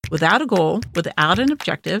without a goal, without an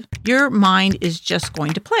objective, your mind is just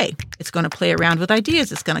going to play. It's going to play around with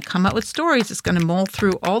ideas. It's going to come up with stories. It's going to mull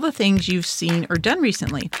through all the things you've seen or done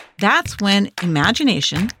recently. That's when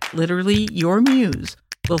imagination, literally your muse,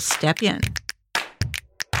 will step in.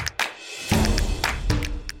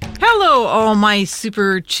 Hello, all my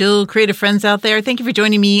super chill creative friends out there. Thank you for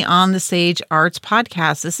joining me on the Sage Arts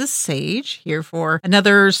Podcast. This is Sage, here for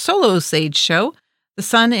another solo Sage show. The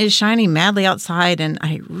sun is shining madly outside, and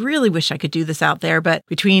I really wish I could do this out there, but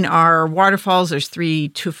between our waterfalls, there's 3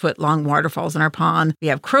 2-foot-long waterfalls in our pond. We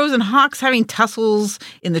have crows and hawks having tussles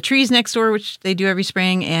in the trees next door, which they do every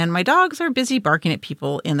spring, and my dogs are busy barking at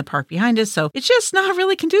people in the park behind us, so it's just not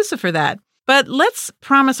really conducive for that. But let's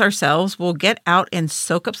promise ourselves we'll get out and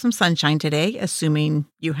soak up some sunshine today, assuming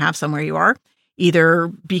you have somewhere you are, either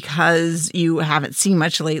because you haven't seen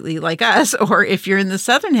much lately like us, or if you're in the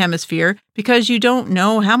southern hemisphere, because you don't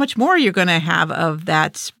know how much more you're going to have of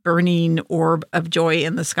that burning orb of joy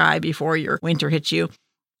in the sky before your winter hits you.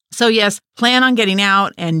 So yes, plan on getting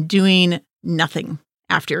out and doing nothing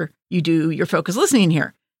after you do your focus listening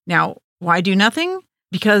here. Now, why do nothing?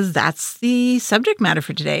 Because that's the subject matter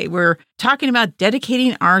for today. We're talking about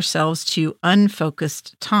dedicating ourselves to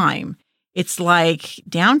unfocused time. It's like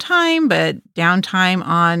downtime, but downtime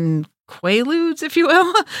on Quaaludes, if you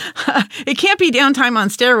will. It can't be downtime on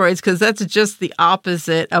steroids because that's just the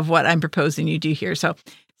opposite of what I'm proposing you do here. So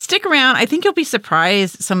stick around. I think you'll be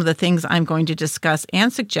surprised some of the things I'm going to discuss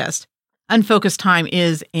and suggest. Unfocused time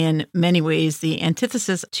is in many ways the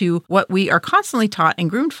antithesis to what we are constantly taught and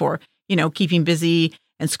groomed for. You know, keeping busy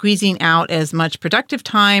and squeezing out as much productive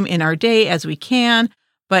time in our day as we can.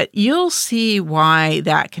 But you'll see why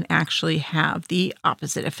that can actually have the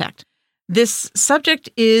opposite effect. This subject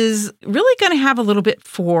is really going to have a little bit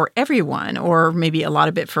for everyone, or maybe a lot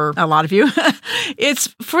of it for a lot of you.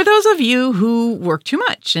 It's for those of you who work too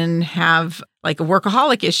much and have like a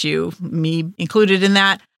workaholic issue, me included in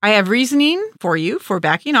that. I have reasoning for you for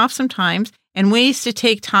backing off sometimes and ways to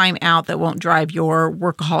take time out that won't drive your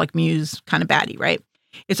workaholic muse kind of batty, right?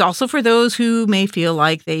 It's also for those who may feel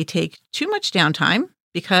like they take too much downtime,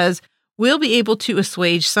 because we'll be able to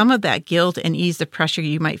assuage some of that guilt and ease the pressure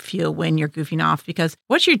you might feel when you're goofing off, because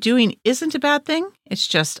what you're doing isn't a bad thing. It's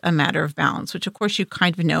just a matter of balance, which of course you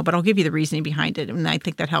kind of know, but I'll give you the reasoning behind it, and I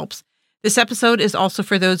think that helps. This episode is also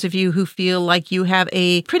for those of you who feel like you have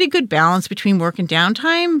a pretty good balance between work and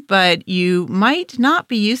downtime, but you might not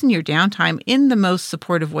be using your downtime in the most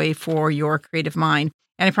supportive way for your creative mind.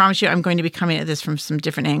 And I promise you, I'm going to be coming at this from some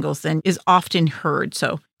different angles than is often heard.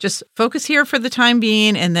 So just focus here for the time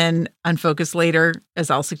being and then unfocus later,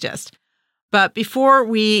 as I'll suggest. But before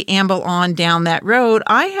we amble on down that road,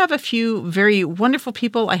 I have a few very wonderful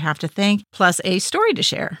people I have to thank, plus a story to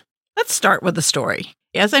share. Let's start with the story.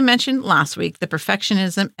 As I mentioned last week, the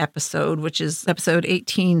perfectionism episode, which is episode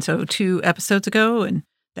 18, so 2 episodes ago, and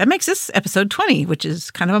that makes this episode 20, which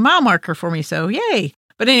is kind of a mile marker for me, so yay.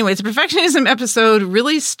 But anyways, the perfectionism episode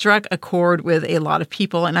really struck a chord with a lot of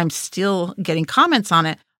people, and I'm still getting comments on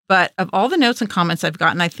it. But of all the notes and comments I've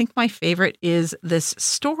gotten, I think my favorite is this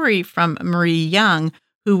story from Marie Young,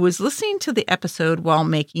 who was listening to the episode while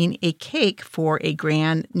making a cake for a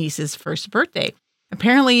grandniece's first birthday.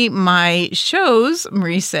 Apparently, my shows,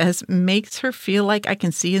 Marie says, makes her feel like I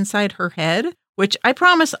can see inside her head, which I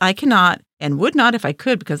promise I cannot and would not if I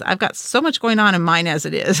could, because I've got so much going on in mine as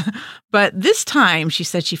it is. But this time, she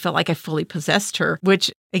said she felt like I fully possessed her,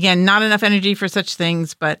 which, again, not enough energy for such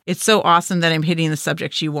things, but it's so awesome that I'm hitting the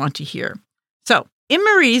subjects you want to hear. So, in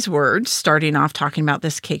Marie's words, starting off talking about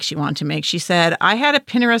this cake she wanted to make, she said, I had a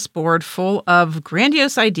Pinterest board full of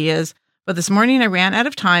grandiose ideas, but this morning I ran out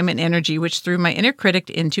of time and energy, which threw my inner critic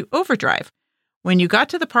into overdrive. When you got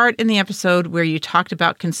to the part in the episode where you talked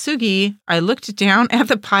about kintsugi, I looked down at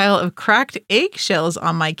the pile of cracked eggshells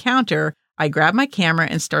on my counter. I grabbed my camera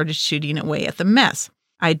and started shooting away at the mess.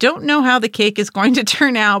 I don't know how the cake is going to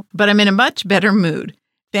turn out, but I'm in a much better mood.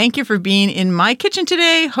 Thank you for being in my kitchen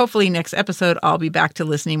today. Hopefully next episode I'll be back to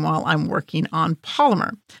listening while I'm working on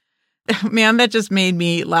Polymer. Man, that just made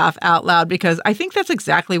me laugh out loud, because I think that's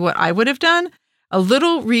exactly what I would have done. A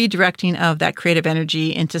little redirecting of that creative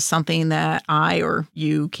energy into something that I or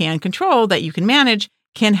you can control, that you can manage,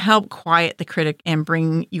 can help quiet the critic and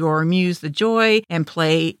bring your muse the joy and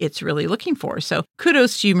play it's really looking for. So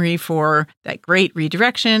kudos to you, Marie, for that great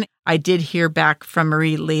redirection. I did hear back from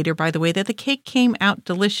Marie later, by the way, that the cake came out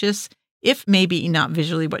delicious, if maybe not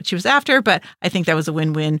visually what she was after, but I think that was a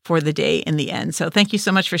win-win for the day in the end. So thank you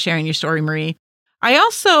so much for sharing your story, Marie. I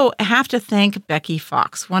also have to thank Becky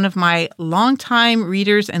Fox, one of my longtime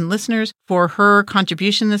readers and listeners, for her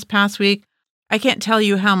contribution this past week. I can't tell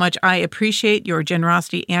you how much I appreciate your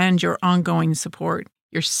generosity and your ongoing support.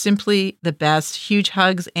 You're simply the best. Huge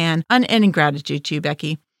hugs and unending gratitude to you,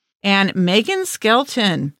 Becky. And Megan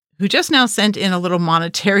Skelton, who just now sent in a little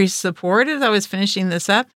monetary support as I was finishing this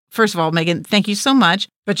up. First of all, Megan, thank you so much.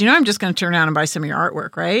 But I'm just going to turn around and buy some of your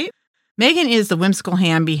artwork, right? Megan is the whimsical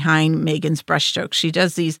hand behind Megan's Brushstrokes. She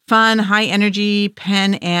does these fun, high-energy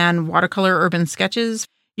pen and watercolor urban sketches.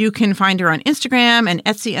 You can find her on Instagram and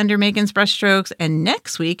Etsy under Megan's Brushstrokes. And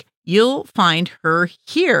next week, you'll find her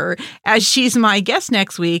here as she's my guest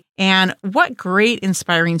next week. And what great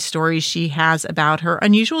inspiring stories she has about her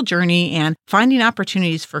unusual journey and finding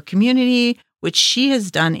opportunities for community, which she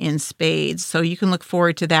has done in spades. So you can look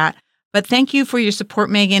forward to that. But thank you for your support,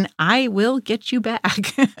 Megan. I will get you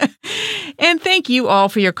back. And thank you all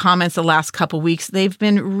for your comments the last couple weeks. They've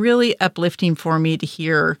been really uplifting for me to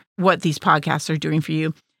hear what these podcasts are doing for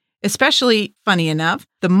you. Especially, funny enough,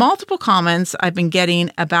 the multiple comments I've been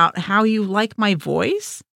getting about how you like my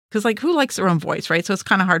voice. Because who likes their own voice, right? So it's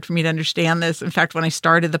kind of hard for me to understand this. In fact, when I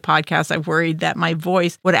started the podcast, I worried that my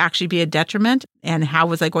voice would actually be a detriment. And how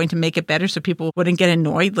was I going to make it better so people wouldn't get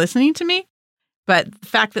annoyed listening to me? But the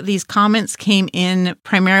fact that these comments came in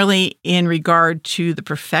primarily in regard to the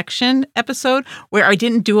perfection episode, where I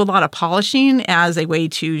didn't do a lot of polishing as a way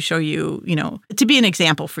to show you, to be an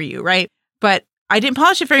example for you, right? But I didn't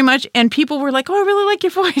polish it very much, and people were like, oh, I really like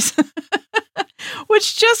your voice,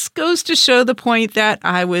 which just goes to show the point that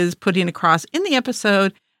I was putting across in the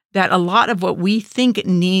episode, that a lot of what we think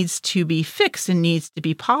needs to be fixed and needs to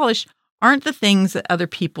be polished aren't the things that other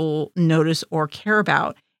people notice or care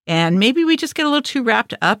about. And maybe we just get a little too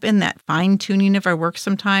wrapped up in that fine tuning of our work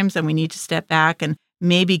sometimes, and we need to step back and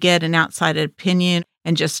maybe get an outside opinion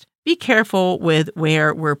and just be careful with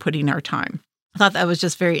where we're putting our time. I thought that was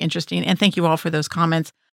just very interesting. And thank you all for those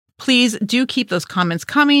comments. Please do keep those comments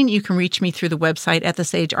coming. You can reach me through the website at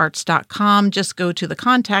thesagearts.com. Just go to the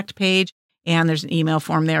contact page, and there's an email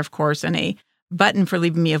form there, of course, and a button for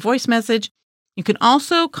leaving me a voice message. You can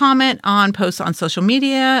also comment on posts on social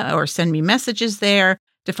media or send me messages there.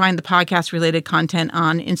 To find the podcast-related content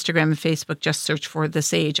on Instagram and Facebook, just search for The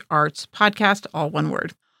Sage Arts Podcast, all one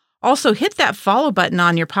word. Also, hit that follow button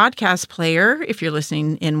on your podcast player if you're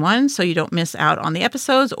listening in one, so you don't miss out on the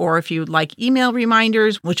episodes, or if you'd like email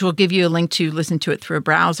reminders, which will give you a link to listen to it through a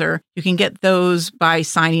browser. You can get those by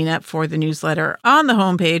signing up for the newsletter on the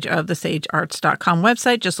homepage of the sagearts.com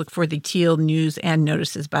website. Just look for the teal news and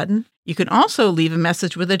notices button. You can also leave a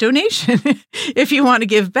message with a donation if you want to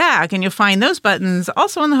give back, and you'll find those buttons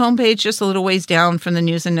also on the homepage, just a little ways down from the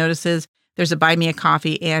news and notices. There's a Buy Me a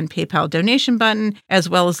Coffee and PayPal donation button, as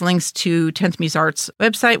well as links to 10th Muse Arts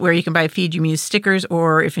website, where you can buy Feed You Muse stickers,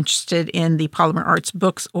 or if interested in the Polymer Arts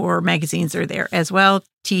books or magazines, they're there as well,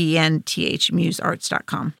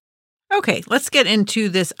 tenthmusearts.com. Okay, let's get into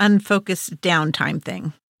this unfocused downtime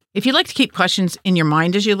thing. If you'd like to keep questions in your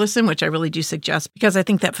mind as you listen, which I really do suggest, because I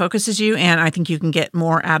think that focuses you and I think you can get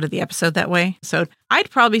more out of the episode that way. So I'd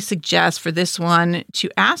probably suggest for this one to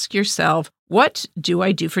ask yourself, what do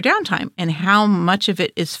I do for downtime, and how much of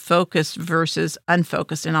it is focused versus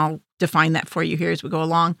unfocused? And I'll define that for you here as we go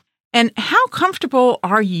along. And how comfortable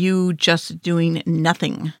are you just doing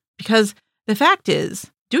nothing? Because the fact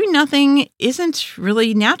is, doing nothing isn't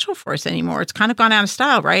really natural for us anymore. It's kind of gone out of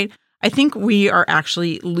style, right? I think we are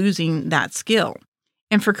actually losing that skill.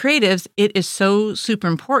 And for creatives, it is so super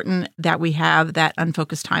important that we have that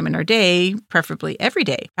unfocused time in our day, preferably every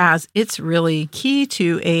day, as it's really key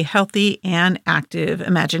to a healthy and active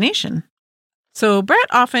imagination. So Brett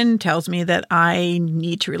often tells me that I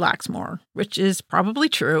need to relax more, which is probably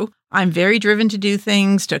true. I'm very driven to do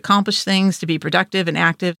things, to accomplish things, to be productive and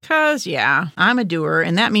active, because, I'm a doer,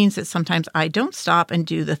 and that means that sometimes I don't stop and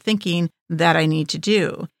do the thinking that I need to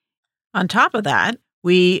do. On top of that,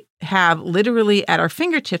 we have literally at our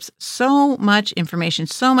fingertips so much information,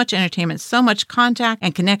 so much entertainment, so much contact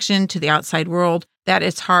and connection to the outside world that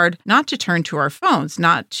it's hard not to turn to our phones,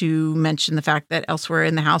 not to mention the fact that elsewhere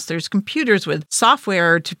in the house there's computers with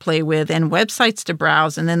software to play with and websites to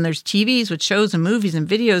browse, and then there's TVs with shows and movies and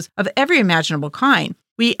videos of every imaginable kind.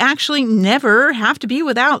 We actually never have to be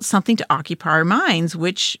without something to occupy our minds,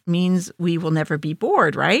 which means we will never be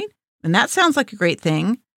bored, right? And that sounds like a great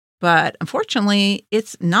thing. But unfortunately,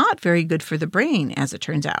 it's not very good for the brain, as it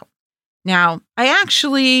turns out. Now, I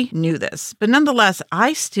actually knew this, but nonetheless,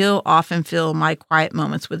 I still often fill my quiet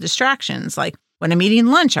moments with distractions. Like when I'm eating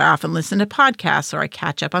lunch, I often listen to podcasts, or I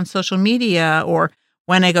catch up on social media, or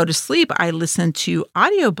when I go to sleep, I listen to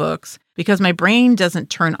audiobooks because my brain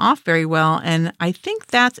doesn't turn off very well. And I think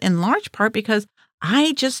that's in large part because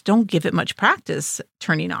I just don't give it much practice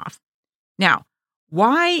turning off. Now,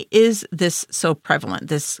 Why is this so prevalent,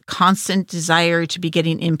 this constant desire to be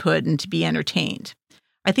getting input and to be entertained?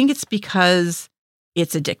 I think it's because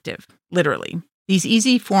it's addictive, literally. These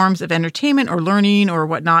easy forms of entertainment or learning or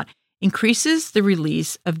whatnot increases the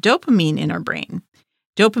release of dopamine in our brain.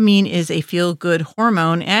 Dopamine is a feel-good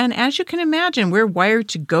hormone, and as you can imagine, we're wired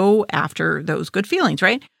to go after those good feelings,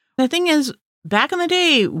 right? The thing is, back in the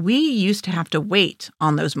day, we used to have to wait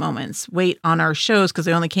on those moments, wait on our shows because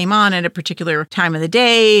they only came on at a particular time of the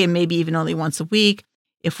day and maybe even only once a week.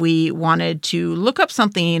 If we wanted to look up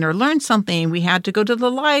something or learn something, we had to go to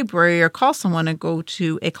the library or call someone and go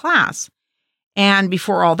to a class. And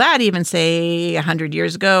before all that, even say 100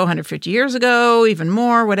 years ago, 150 years ago, even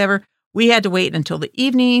more, whatever, we had to wait until the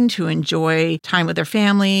evening to enjoy time with our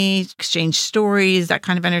family, exchange stories, that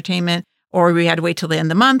kind of entertainment. Or we had to wait till the end of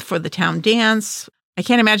the month for the town dance. I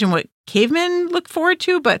can't imagine what cavemen look forward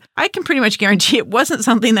to, but I can pretty much guarantee it wasn't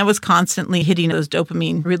something that was constantly hitting those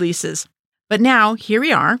dopamine releases. But now, here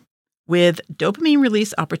we are with dopamine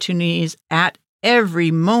release opportunities at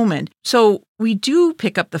every moment. So we do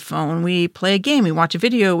pick up the phone, we play a game, we watch a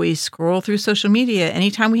video, we scroll through social media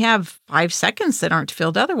anytime we have 5 seconds that aren't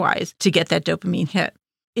filled otherwise to get that dopamine hit.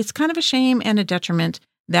 It's kind of a shame and a detriment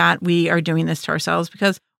that we are doing this to ourselves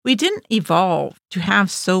because we didn't evolve to have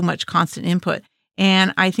so much constant input.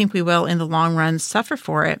 And I think we will, in the long run, suffer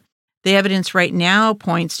for it. The evidence right now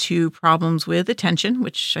points to problems with attention,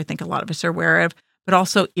 which I think a lot of us are aware of, but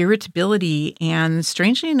also irritability. And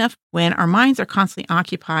strangely enough, when our minds are constantly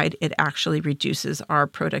occupied, it actually reduces our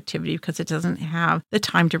productivity because it doesn't have the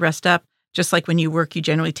time to rest up. Just like when you work, you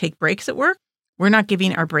generally take breaks at work. We're not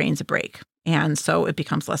giving our brains a break. And so it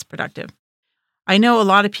becomes less productive. I know a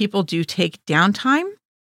lot of people do take downtime,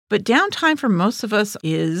 but downtime for most of us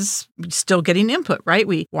is still getting input, right?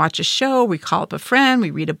 We watch a show, we call up a friend,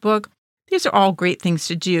 we read a book. These are all great things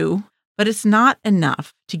to do. But it's not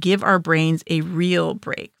enough to give our brains a real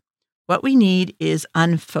break. What we need is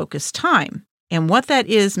unfocused time. And what that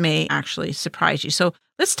is may actually surprise you. So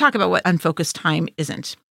let's talk about what unfocused time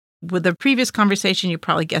isn't. With the previous conversation, you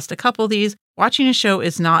probably guessed a couple of these. Watching a show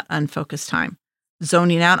is not unfocused time.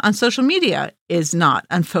 Zoning out on social media is not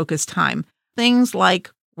unfocused time. Things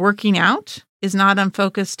like working out is not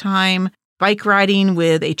unfocused time. Bike riding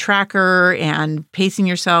with a tracker and pacing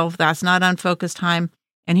yourself, that's not unfocused time.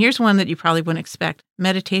 And here's one that you probably wouldn't expect.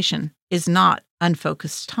 Meditation is not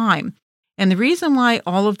unfocused time. And the reason why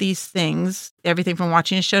all of these things, everything from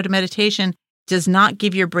watching a show to meditation, does not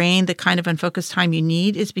give your brain the kind of unfocused time you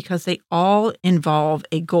need is because they all involve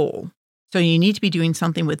a goal. So you need to be doing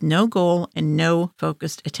something with no goal and no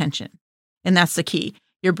focused attention. And that's the key.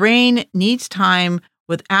 Your brain needs time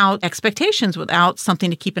without expectations, without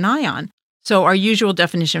something to keep an eye on. So our usual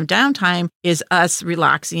definition of downtime is us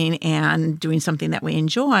relaxing and doing something that we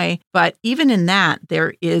enjoy. But even in that,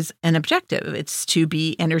 there is an objective. It's to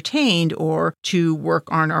be entertained or to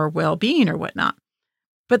work on our well-being or whatnot.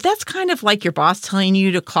 But that's kind of like your boss telling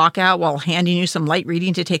you to clock out while handing you some light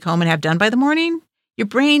reading to take home and have done by the morning. Your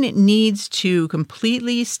brain needs to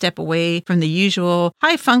completely step away from the usual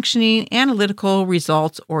high-functioning, analytical,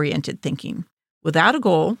 results-oriented thinking. Without a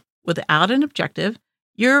goal, without an objective,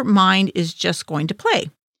 your mind is just going to play.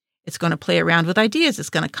 It's going to play around with ideas. It's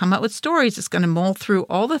going to come up with stories. It's going to mull through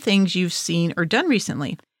all the things you've seen or done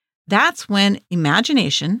recently. That's when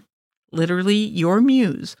imagination, literally your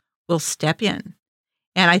muse, will step in.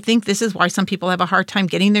 And I think this is why some people have a hard time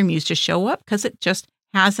getting their muse to show up because it just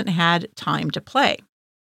hasn't had time to play.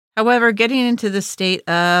 However, getting into the state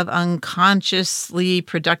of unconsciously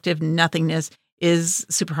productive nothingness is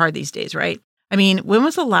super hard these days, right? I mean, when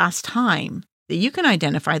was the last time that you can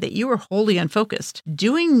identify that you were wholly unfocused,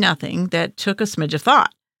 doing nothing that took a smidge of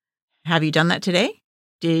thought? Have you done that today?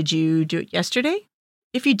 Did you do it yesterday?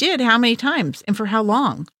 If you did, how many times and for how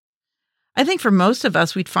long? I think for most of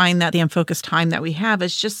us, we'd find that the unfocused time that we have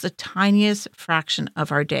is just the tiniest fraction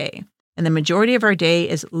of our day. And the majority of our day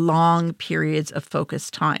is long periods of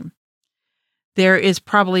focused time. There is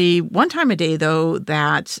probably one time a day, though,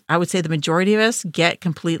 that I would say the majority of us get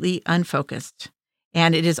completely unfocused.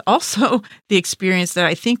 And it is also the experience that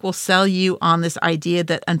I think will sell you on this idea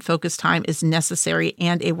that unfocused time is necessary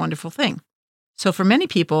and a wonderful thing. So for many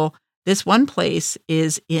people, this one place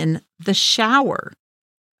is in the shower.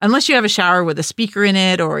 Unless you have a shower with a speaker in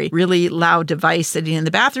it or a really loud device sitting in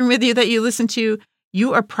the bathroom with you that you listen to,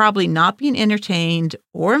 you are probably not being entertained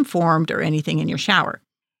or informed or anything in your shower.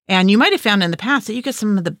 And you might have found in the past that you get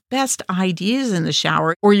some of the best ideas in the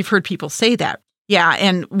shower, or you've heard people say that. Yeah,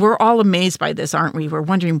 and we're all amazed by this, aren't we? We're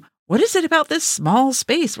wondering, what is it about this small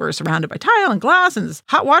space? We're surrounded by tile and glass and this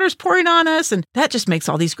hot water's pouring on us, and that just makes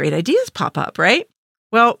all these great ideas pop up, right?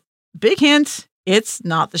 Well, big hint, It's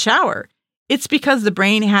not the shower. It's because the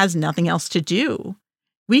brain has nothing else to do.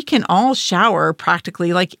 We can all shower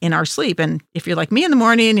practically like in our sleep. And if you're like me in the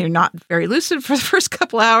morning, you're not very lucid for the first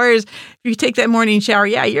couple hours. If you take that morning shower,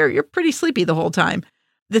 you're pretty sleepy the whole time.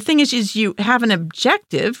 The thing is you have an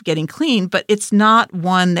objective, getting clean, but it's not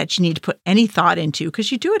one that you need to put any thought into because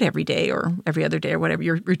you do it every day or every other day or whatever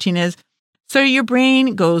your routine is. So your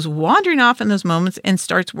brain goes wandering off in those moments and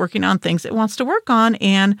starts working on things it wants to work on.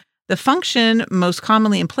 And the function most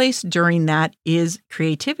commonly in place during that is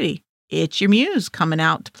creativity. It's your muse coming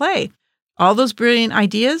out to play. All those brilliant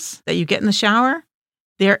ideas that you get in the shower,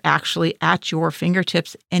 they're actually at your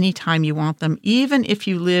fingertips anytime you want them, even if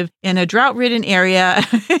you live in a drought-ridden area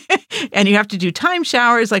and you have to do time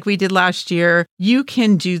showers like we did last year. You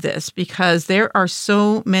can do this because there are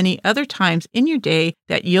so many other times in your day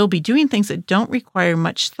that you'll be doing things that don't require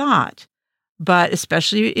much thought. But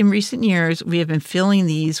especially in recent years, we have been filling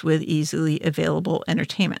these with easily available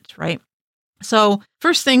entertainment, right? So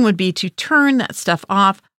first thing would be to turn that stuff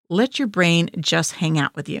off. Let your brain just hang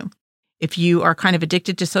out with you. If you are kind of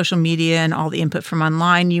addicted to social media and all the input from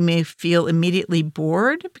online, you may feel immediately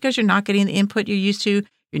bored because you're not getting the input you're used to.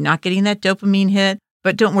 You're not getting that dopamine hit.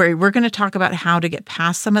 But don't worry, we're going to talk about how to get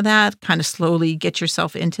past some of that, kind of slowly get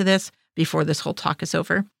yourself into this before this whole talk is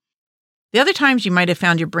over. The other times you might have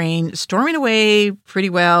found your brain storming away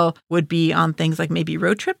pretty well would be on things like maybe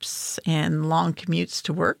road trips and long commutes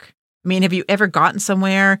to work. I mean, have you ever gotten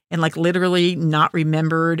somewhere and like literally not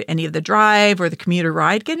remembered any of the drive or the commuter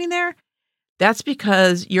ride getting there? That's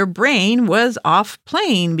because your brain was off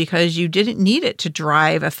playing because you didn't need it to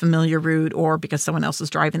drive a familiar route or because someone else is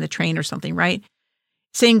driving the train or something, right?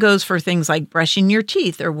 Same goes for things like brushing your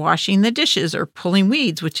teeth or washing the dishes or pulling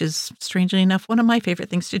weeds, which is, strangely enough, one of my favorite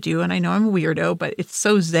things to do. And I know I'm a weirdo, but it's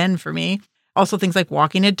so zen for me. Also things like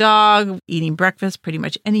walking a dog, eating breakfast, pretty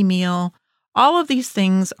much any meal. All of these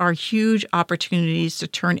things are huge opportunities to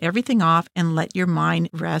turn everything off and let your mind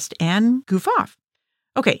rest and goof off.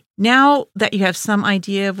 Okay, now that you have some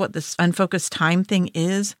idea of what this unfocused time thing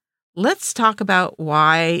is, let's talk about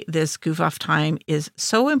why this goof off time is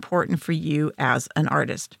so important for you as an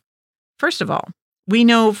artist. First of all, we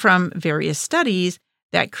know from various studies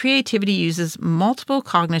that creativity uses multiple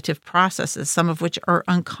cognitive processes, some of which are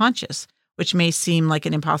unconscious, which may seem like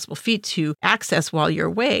an impossible feat to access while you're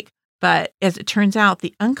awake. But as it turns out,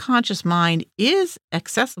 the unconscious mind is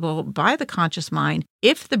accessible by the conscious mind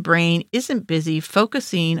if the brain isn't busy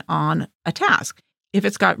focusing on a task, if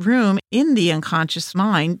it's got room in the unconscious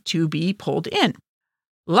mind to be pulled in.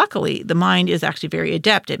 Luckily, the mind is actually very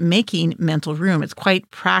adept at making mental room. It's quite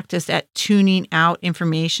practiced at tuning out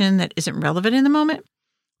information that isn't relevant in the moment,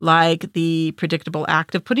 like the predictable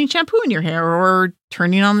act of putting shampoo in your hair or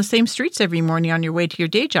turning on the same streets every morning on your way to your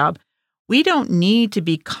day job. We don't need to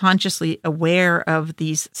be consciously aware of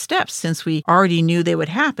these steps since we already knew they would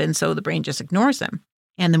happen, so the brain just ignores them.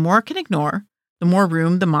 And the more it can ignore, the more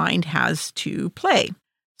room the mind has to play.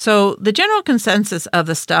 So the general consensus of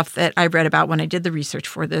the stuff that I read about when I did the research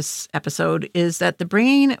for this episode is that the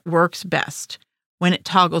brain works best when it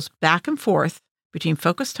toggles back and forth between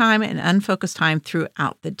focused time and unfocused time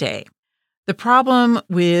throughout the day. The problem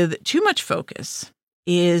with too much focus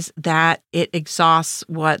is that it exhausts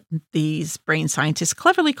what these brain scientists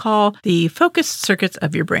cleverly call the focused circuits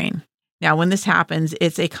of your brain. Now, when this happens,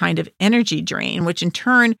 it's a kind of energy drain, which in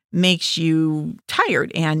turn makes you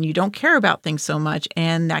tired and you don't care about things so much.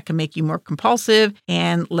 And that can make you more compulsive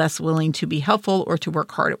and less willing to be helpful or to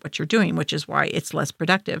work hard at what you're doing, which is why it's less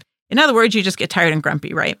productive. In other words, you just get tired and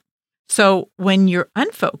grumpy, right? So when you're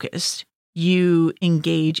unfocused, you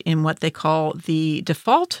engage in what they call the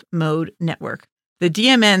default mode network. The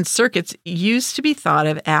DMN circuits used to be thought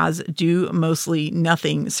of as do mostly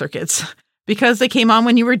nothing circuits because they came on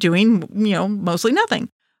when you were doing, mostly nothing.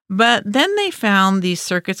 But then they found these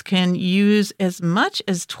circuits can use as much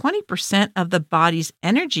as 20% of the body's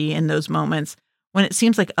energy in those moments when it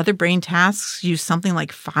seems like other brain tasks use something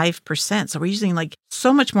like 5%. So we're using like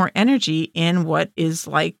so much more energy in what is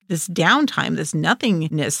like this downtime, this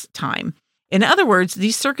nothingness time. In other words,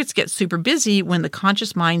 these circuits get super busy when the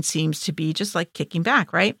conscious mind seems to be just like kicking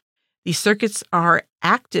back, right? These circuits are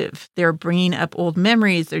active. They're bringing up old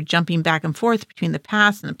memories. They're jumping back and forth between the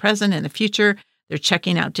past and the present and the future. They're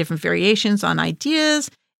checking out different variations on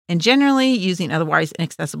ideas and generally using otherwise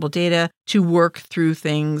inaccessible data to work through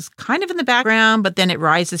things kind of in the background, but then it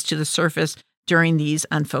rises to the surface during these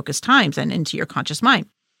unfocused times and into your conscious mind.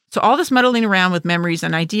 So all this muddling around with memories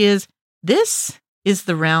and ideas, this is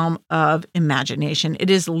the realm of imagination.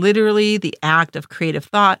 It is literally the act of creative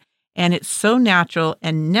thought, and it's so natural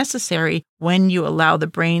and necessary when you allow the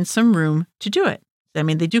brain some room to do it. I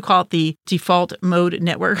mean, they do call it the default mode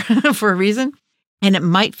network for a reason. And it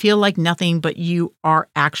might feel like nothing, but you are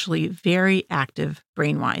actually very active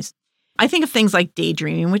brain-wise. I think of things like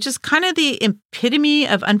daydreaming, which is kind of the epitome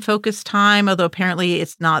of unfocused time, although apparently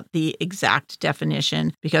it's not the exact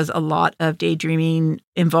definition because a lot of daydreaming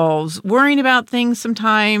involves worrying about things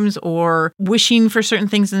sometimes or wishing for certain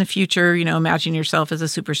things in the future, imagine yourself as a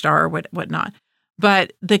superstar or whatnot.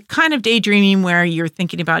 But the kind of daydreaming where you're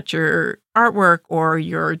thinking about your artwork or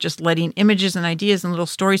you're just letting images and ideas and little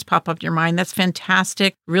stories pop up in your mind, that's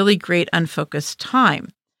fantastic, really great unfocused time.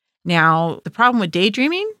 Now, the problem with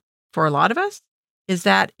daydreaming for a lot of us is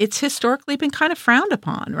that it's historically been kind of frowned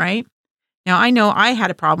upon, right? Now, I know I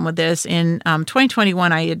had a problem with this. In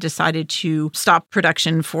 2021, I had decided to stop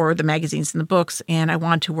production for the magazines and the books, and I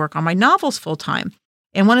wanted to work on my novels full time.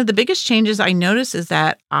 And one of the biggest changes I noticed is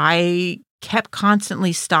that I kept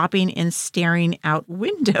constantly stopping and staring out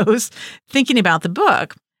windows, thinking about the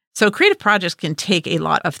book. So creative projects can take a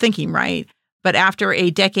lot of thinking, right? But after a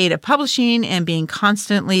decade of publishing and being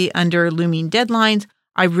constantly under looming deadlines,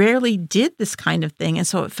 I rarely did this kind of thing. And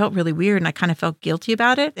so it felt really weird and I kind of felt guilty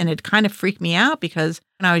about it. And it kind of freaked me out because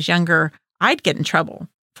when I was younger, I'd get in trouble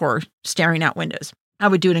for staring out windows. I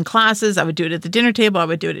would do it in classes. I would do it at the dinner table. I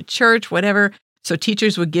would do it at church, whatever. So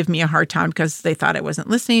teachers would give me a hard time because they thought I wasn't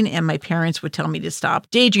listening. And my parents would tell me to stop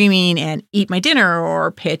daydreaming and eat my dinner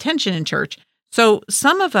or pay attention in church. So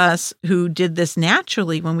some of us who did this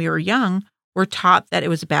naturally when we were young were taught that it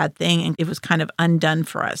was a bad thing and it was kind of undone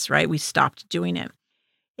for us, right? We stopped doing it.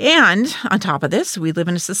 And on top of this, we live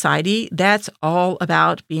in a society that's all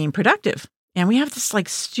about being productive. And we have this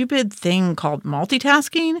stupid thing called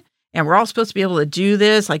multitasking. And we're all supposed to be able to do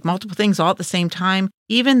this, multiple things all at the same time,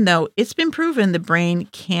 even though it's been proven the brain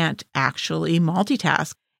can't actually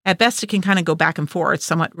multitask. At best, it can kind of go back and forth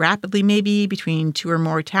somewhat rapidly, maybe between two or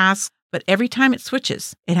more tasks. But every time it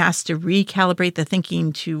switches, it has to recalibrate the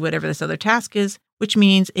thinking to whatever this other task is, which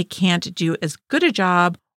means it can't do as good a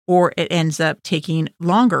job or it ends up taking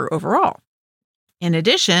longer overall. In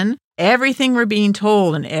addition, everything we're being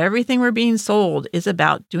told and everything we're being sold is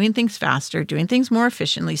about doing things faster, doing things more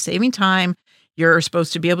efficiently, saving time. You're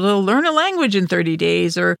supposed to be able to learn a language in 30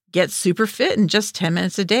 days or get super fit in just 10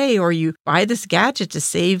 minutes a day, or you buy this gadget to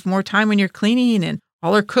save more time when you're cleaning, and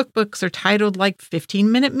all our cookbooks are titled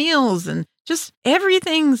 15-minute meals, and just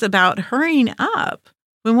everything's about hurrying up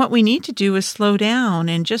when what we need to do is slow down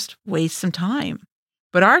and just waste some time.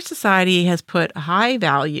 But our society has put high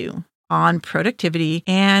value on productivity,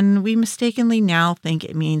 and we mistakenly now think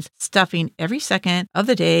it means stuffing every second of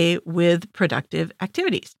the day with productive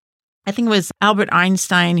activities. I think it was Albert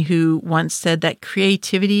Einstein who once said that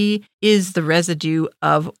creativity is the residue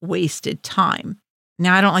of wasted time.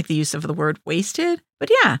 Now, I don't like the use of the word wasted, but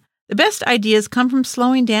yeah, the best ideas come from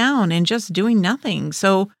slowing down and just doing nothing.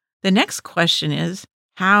 So the next question is,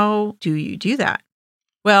 how do you do that?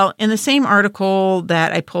 Well, in the same article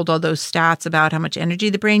that I pulled all those stats about how much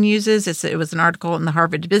energy the brain uses, it was an article in the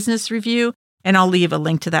Harvard Business Review, and I'll leave a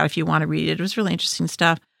link to that if you want to read it. It was really interesting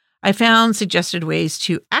stuff. I found suggested ways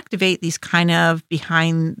to activate these kind of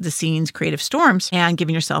behind-the-scenes creative storms and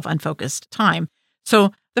giving yourself unfocused time.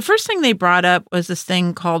 So the first thing they brought up was this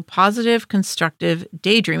thing called positive constructive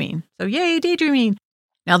daydreaming. So yay, daydreaming.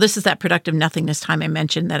 Now, this is that productive nothingness time I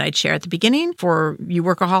mentioned that I'd share at the beginning for you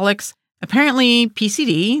workaholics. Apparently,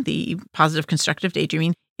 PCD, the positive constructive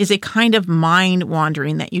daydreaming, is a kind of mind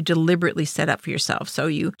wandering that you deliberately set up for yourself. So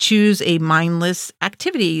you choose a mindless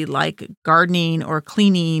activity like gardening or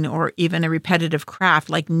cleaning or even a repetitive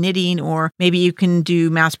craft like knitting, or maybe you can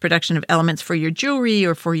do mass production of elements for your jewelry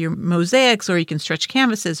or for your mosaics, or you can stretch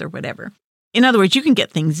canvases or whatever. In other words, you can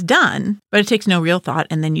get things done, but it takes no real thought,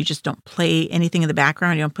 and then you just don't play anything in the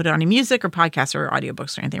background. You don't put it on any music or podcasts or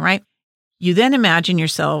audiobooks or anything, right? You then imagine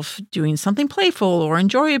yourself doing something playful or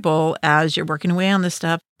enjoyable as you're working away on this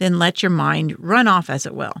stuff, then let your mind run off as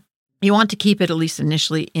it will. You want to keep it, at least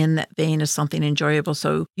initially, in that vein of something enjoyable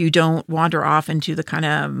so you don't wander off into the kind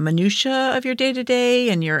of minutia of your day-to-day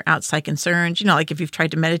and your outside concerns. Like if you've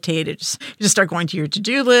tried to meditate, you just start going to your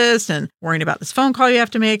to-do list and worrying about this phone call you have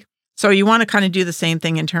to make. So you want to kind of do the same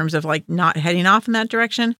thing in terms of not heading off in that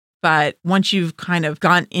direction. But once you've kind of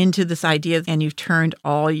gone into this idea and you've turned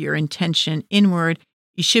all your intention inward,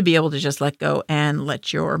 you should be able to just let go and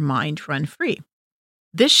let your mind run free.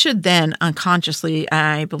 This should then unconsciously,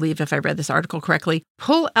 I believe if I read this article correctly,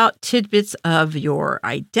 pull out tidbits of your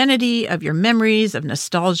identity, of your memories, of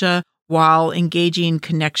nostalgia, while engaging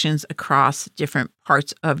connections across different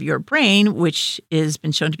parts of your brain, which has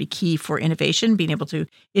been shown to be key for innovation, being able to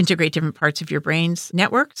integrate different parts of your brain's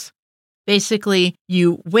networks. Basically,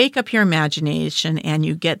 you wake up your imagination and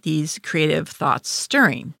you get these creative thoughts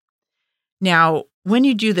stirring. Now, when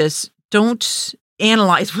you do this, don't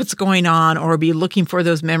analyze what's going on or be looking for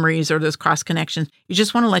those memories or those cross connections. You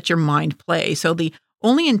just want to let your mind play. So the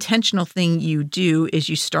only intentional thing you do is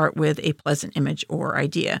you start with a pleasant image or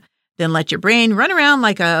idea. Then let your brain run around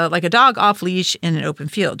like a dog off leash in an open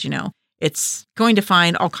field. It's going to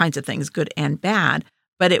find all kinds of things, good and bad,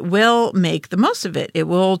 but it will make the most of it. It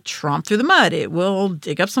will tromp through the mud. It will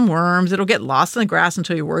dig up some worms. It'll get lost in the grass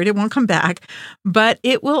until you're worried it won't come back. But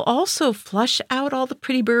it will also flush out all the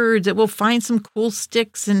pretty birds. It will find some cool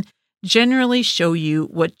sticks and generally show you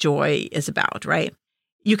what joy is about, right?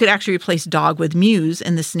 You could actually replace dog with muse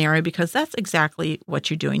in this scenario because that's exactly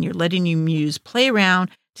what you're doing. You're letting your muse play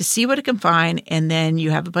around to see what it can find, and then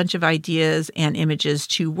you have a bunch of ideas and images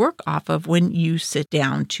to work off of when you sit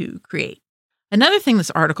down to create. Another thing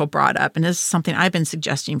this article brought up, and this is something I've been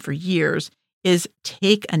suggesting for years, is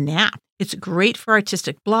take a nap. It's great for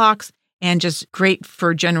artistic blocks and just great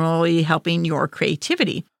for generally helping your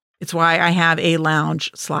creativity. It's why I have a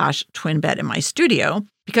lounge/twin bed in my studio,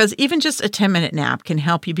 because even just a 10-minute nap can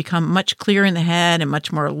help you become much clearer in the head and much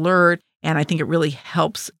more alert. And I think it really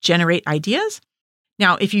helps generate ideas.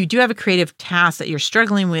 Now, if you do have a creative task that you're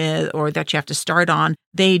struggling with or that you have to start on,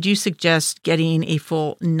 they do suggest getting a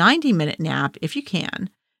full 90-minute nap if you can,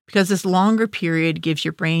 because this longer period gives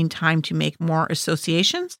your brain time to make more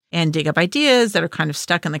associations and dig up ideas that are kind of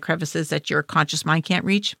stuck in the crevices that your conscious mind can't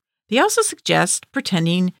reach. They also suggest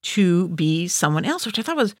pretending to be someone else, which I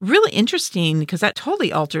thought was really interesting because that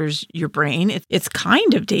totally alters your brain. It's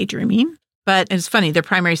kind of daydreaming. But it's funny, their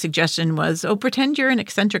primary suggestion was, pretend you're an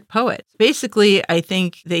eccentric poet. Basically, I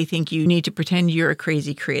think they think you need to pretend you're a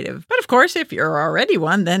crazy creative. But of course, if you're already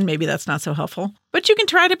one, then maybe that's not so helpful. But you can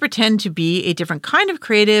try to pretend to be a different kind of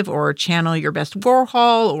creative or channel your best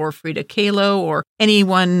Warhol or Frida Kahlo or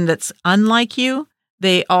anyone that's unlike you.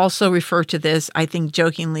 They also refer to this, I think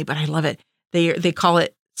jokingly, but I love it. They call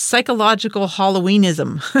it psychological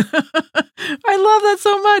Halloweenism. I love that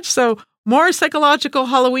so much. So more psychological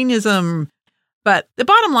Halloweenism. But the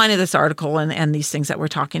bottom line of this article and these things that we're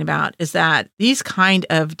talking about is that these kind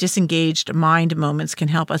of disengaged mind moments can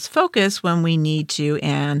help us focus when we need to,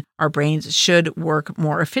 and our brains should work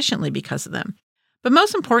more efficiently because of them. But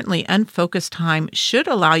most importantly, unfocused time should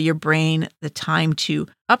allow your brain the time to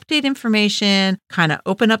update information, kind of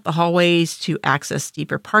open up the hallways to access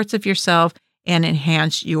deeper parts of yourself and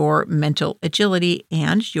enhance your mental agility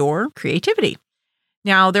and your creativity.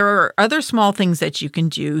 Now, there are other small things that you can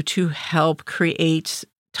do to help create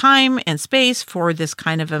time and space for this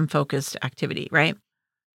kind of unfocused activity, right?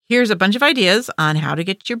 Here's a bunch of ideas on how to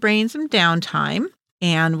get your brain some downtime.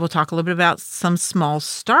 And we'll talk a little bit about some small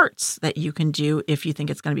starts that you can do if you think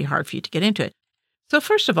it's going to be hard for you to get into it. So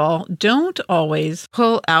first of all, don't always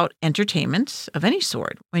pull out entertainment of any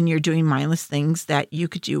sort when you're doing mindless things that you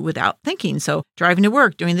could do without thinking. So driving to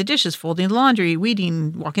work, doing the dishes, folding the laundry,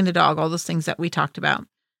 weeding, walking the dog, all those things that we talked about.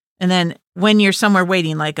 And then when you're somewhere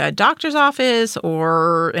waiting, like a doctor's office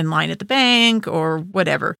or in line at the bank or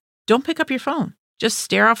whatever, don't pick up your phone. Just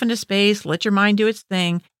stare off into space, let your mind do its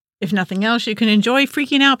thing. If nothing else, you can enjoy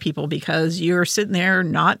freaking out people because you're sitting there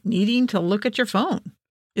not needing to look at your phone.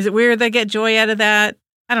 Is it weird they get joy out of that?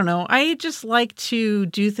 I don't know. I just like to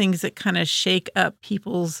do things that kind of shake up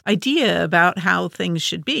people's idea about how things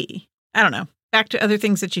should be. I don't know. Back to other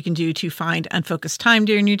things that you can do to find unfocused time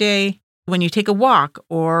during your day. When you take a walk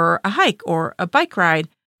or a hike or a bike ride,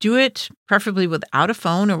 do it preferably without a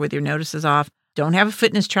phone or with your notices off. Don't have a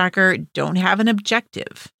fitness tracker. Don't have an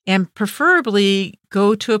objective. And preferably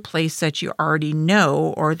go to a place that you already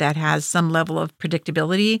know or that has some level of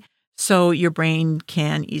predictability so your brain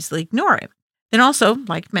can easily ignore it. Then also,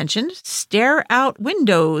 like mentioned, stare out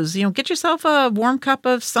windows. Get yourself a warm cup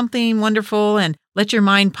of something wonderful and let your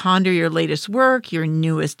mind ponder your latest work, your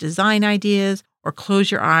newest design ideas, or close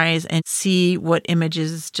your eyes and see what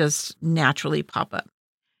images just naturally pop up.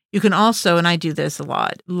 You can also, and I do this a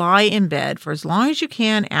lot, lie in bed for as long as you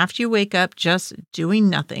can after you wake up, just doing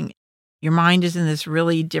nothing. Your mind is in this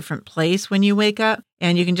really different place when you wake up,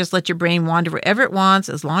 and you can just let your brain wander wherever it wants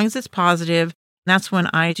as long as it's positive. That's when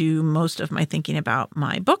I do most of my thinking about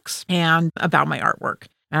my books and about my artwork.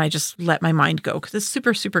 And I just let my mind go because it's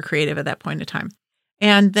super, super creative at that point in time.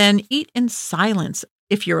 And then eat in silence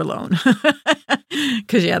if you're alone.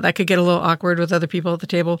 Because, that could get a little awkward with other people at the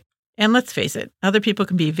table. And let's face it, other people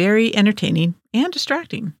can be very entertaining and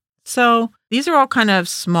distracting. So these are all kind of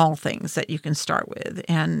small things that you can start with.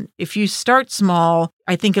 And if you start small,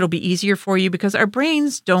 I think it'll be easier for you because our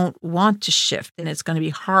brains don't want to shift. And it's going to be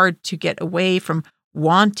hard to get away from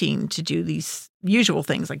wanting to do these usual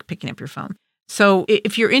things like picking up your phone. So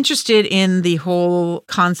if you're interested in the whole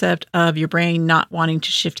concept of your brain not wanting to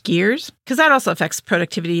shift gears, because that also affects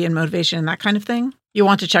productivity and motivation and that kind of thing, you'll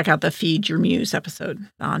want to check out the Feed Your Muse episode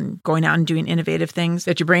on going out and doing innovative things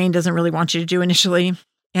that your brain doesn't really want you to do initially.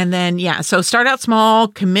 And then, so start out small,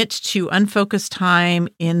 commit to unfocused time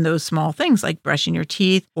in those small things like brushing your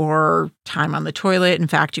teeth or time on the toilet. In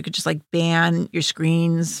fact, you could just ban your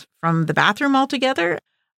screens from the bathroom altogether.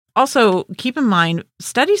 Also, keep in mind,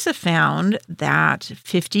 studies have found that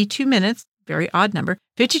 52 minutes, very odd number,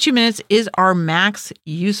 52 minutes is our max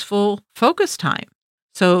useful focus time.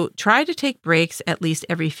 So try to take breaks at least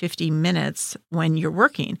every 50 minutes when you're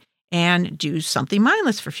working and do something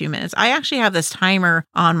mindless for a few minutes. I actually have this timer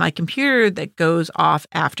on my computer that goes off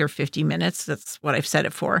after 50 minutes. That's what I've set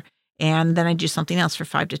it for. And then I do something else for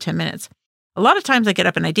 5 to 10 minutes. A lot of times I get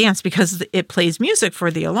up and I dance because it plays music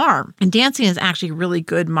for the alarm. And dancing is actually a really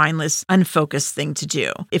good, mindless, unfocused thing to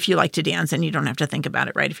do. If you like to dance and you don't have to think about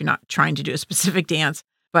it, right? If you're not trying to do a specific dance.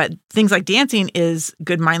 But things like dancing is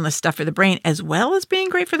good, mindless stuff for the brain, as well as being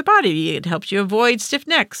great for the body. It helps you avoid stiff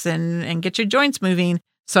necks and get your joints moving.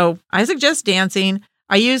 So I suggest dancing.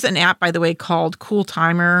 I use an app, by the way, called Cool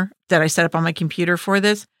Timer that I set up on my computer for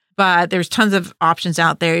this. But there's tons of options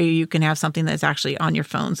out there. You can have something that's actually on your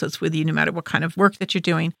phone, so it's with you no matter what kind of work that you're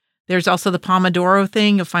doing. There's also the Pomodoro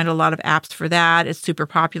thing. You'll find a lot of apps for that. It's super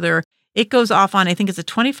popular. It goes off on, I think it's a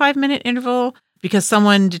 25-minute interval because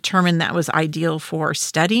someone determined that was ideal for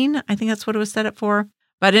studying. I think that's what it was set up for.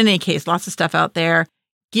 But in any case, lots of stuff out there.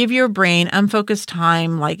 Give your brain unfocused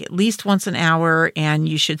time, at least once an hour, and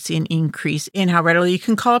you should see an increase in how readily you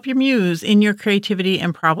can call up your muse, in your creativity,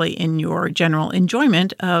 and probably in your general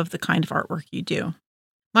enjoyment of the kind of artwork you do.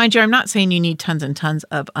 Mind you, I'm not saying you need tons and tons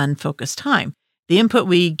of unfocused time. The input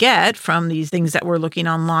we get from these things that we're looking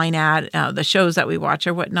online at, the shows that we watch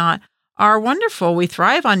or whatnot, are wonderful. We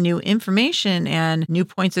thrive on new information and new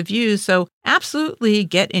points of view. So absolutely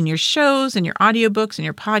get in your shows and your audiobooks and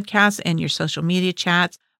your podcasts and your social media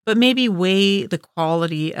chats, but maybe weigh the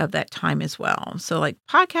quality of that time as well. So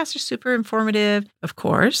podcasts are super informative, of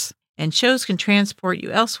course, and shows can transport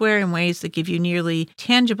you elsewhere in ways that give you nearly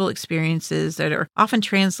tangible experiences that are often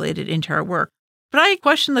translated into our work. But I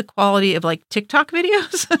question the quality of TikTok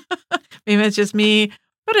videos. Maybe it's just me.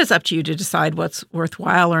 But it's up to you to decide what's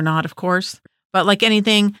worthwhile or not, of course. But like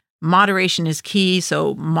anything, moderation is key.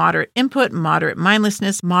 So moderate input, moderate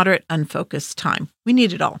mindlessness, moderate unfocused time. We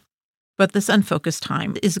need it all. But this unfocused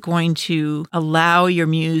time is going to allow your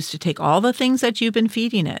muse to take all the things that you've been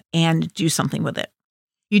feeding it and do something with it.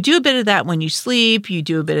 You do a bit of that when you sleep. You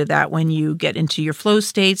do a bit of that when you get into your flow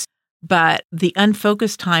states. But the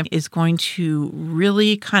unfocused time is going to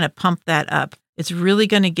really kind of pump that up. It's really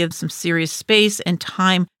going to give some serious space and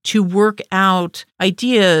time to work out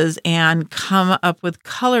ideas and come up with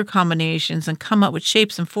color combinations and come up with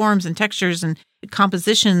shapes and forms and textures and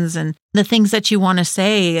compositions and the things that you want to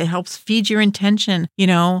say. It helps feed your intention,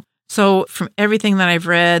 So from everything that I've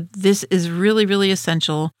read, this is really, really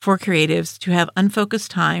essential for creatives to have unfocused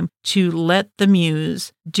time to let the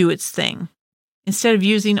muse do its thing. Instead of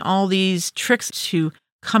using all these tricks to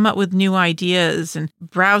come up with new ideas and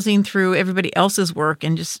browsing through everybody else's work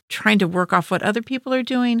and just trying to work off what other people are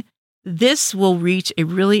doing, this will reach a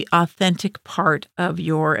really authentic part of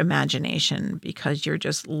your imagination because you're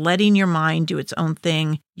just letting your mind do its own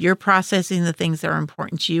thing. You're processing the things that are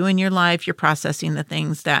important to you in your life. You're processing the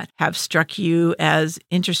things that have struck you as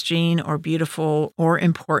interesting or beautiful or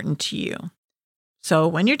important to you. So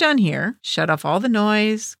when you're done here, shut off all the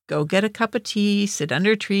noise, go get a cup of tea, sit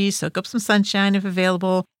under a tree, soak up some sunshine if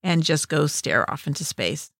available, and just go stare off into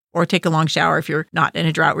space. Or take a long shower if you're not in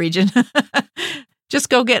a drought region. Just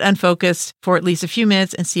go get unfocused for at least a few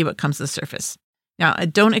minutes and see what comes to the surface. Now,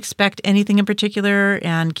 don't expect anything in particular,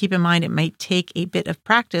 and keep in mind it might take a bit of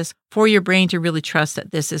practice for your brain to really trust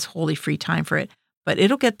that this is wholly free time for it. But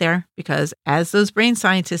it'll get there because, as those brain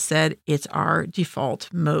scientists said, it's our default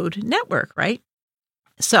mode network, right?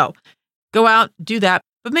 So go out, do that.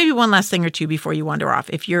 But maybe one last thing or two before you wander off.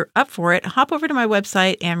 If you're up for it, hop over to my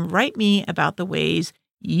website and write me about the ways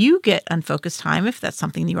you get unfocused time, if that's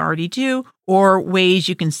something you already do, or ways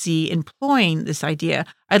you can see employing this idea.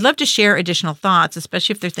 I'd love to share additional thoughts,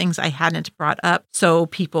 especially if they're things I hadn't brought up, so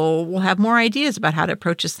people will have more ideas about how to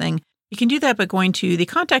approach this thing. You can do that by going to the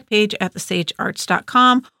contact page at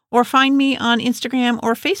thesagearts.com or find me on Instagram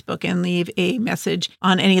or Facebook and leave a message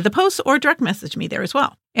on any of the posts or direct message me there as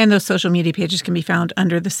well. And those social media pages can be found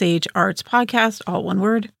under the Sage Arts Podcast, all one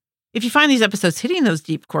word. If you find these episodes hitting those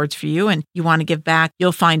deep chords for you and you want to give back,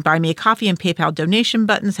 you'll find Buy Me a Coffee and PayPal donation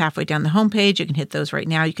buttons halfway down the homepage. You can hit those right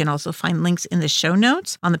now. You can also find links in the show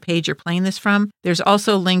notes on the page you're playing this from. There's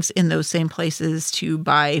also links in those same places to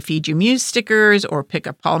buy Feed Your Muse stickers or pick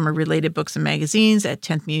up Polymer-related books and magazines at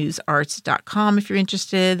 10thmusearts.com if you're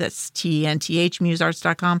interested. That's TNTH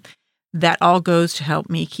musearts.com. That all goes to help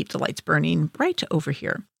me keep the lights burning bright over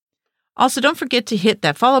here. Also, don't forget to hit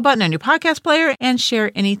that follow button on your podcast player and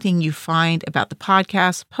share anything you find about the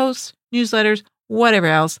podcast, posts, newsletters, whatever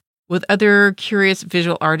else, with other curious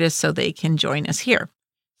visual artists so they can join us here.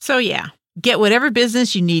 So yeah, get whatever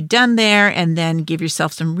business you need done there and then give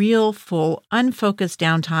yourself some real, full, unfocused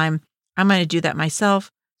downtime. I'm going to do that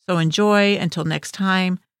myself. So enjoy until next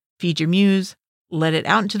time. Feed your muse. Let it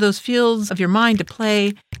out into those fields of your mind to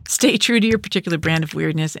play. Stay true to your particular brand of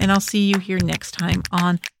weirdness, and I'll see you here next time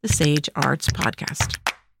on the Sage Arts Podcast.